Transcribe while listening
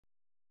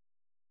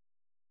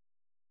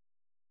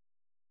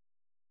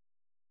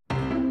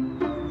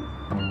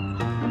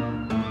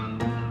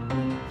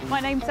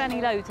My name's Annie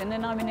Loden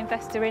and I'm an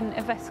investor in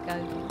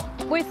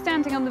OVESCO. We're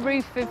standing on the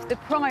roof of the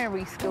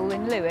primary school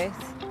in Lewes.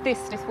 This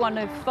is one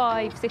of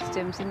 5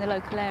 systems in the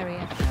local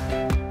area.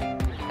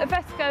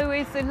 OVESCO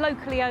is a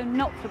locally owned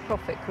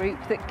not-for-profit group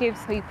that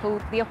gives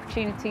people the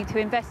opportunity to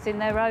invest in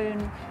their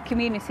own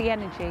community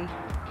energy.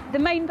 The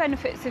main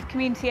benefits of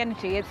community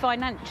energy are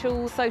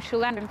financial,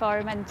 social and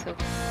environmental.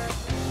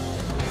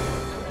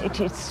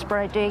 It is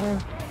spreading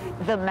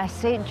the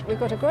message. We've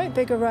got a great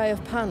big array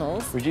of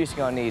panels.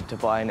 Reducing our need to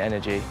buy in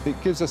energy.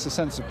 It gives us a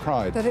sense of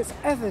pride. That it's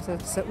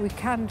evidence that we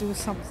can do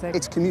something.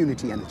 It's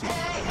community energy.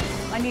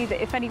 I knew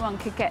that if anyone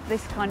could get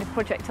this kind of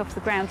project off the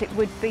ground, it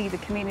would be the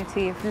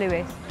community of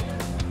Lewes.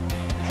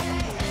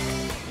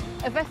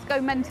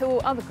 OVESCO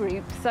mentor other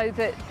groups so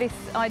that this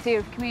idea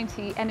of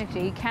community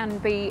energy can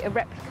be a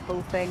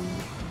replicable thing.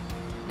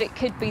 It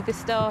could be the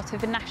start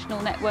of a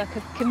national network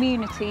of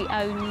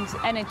community-owned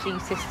energy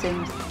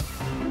systems.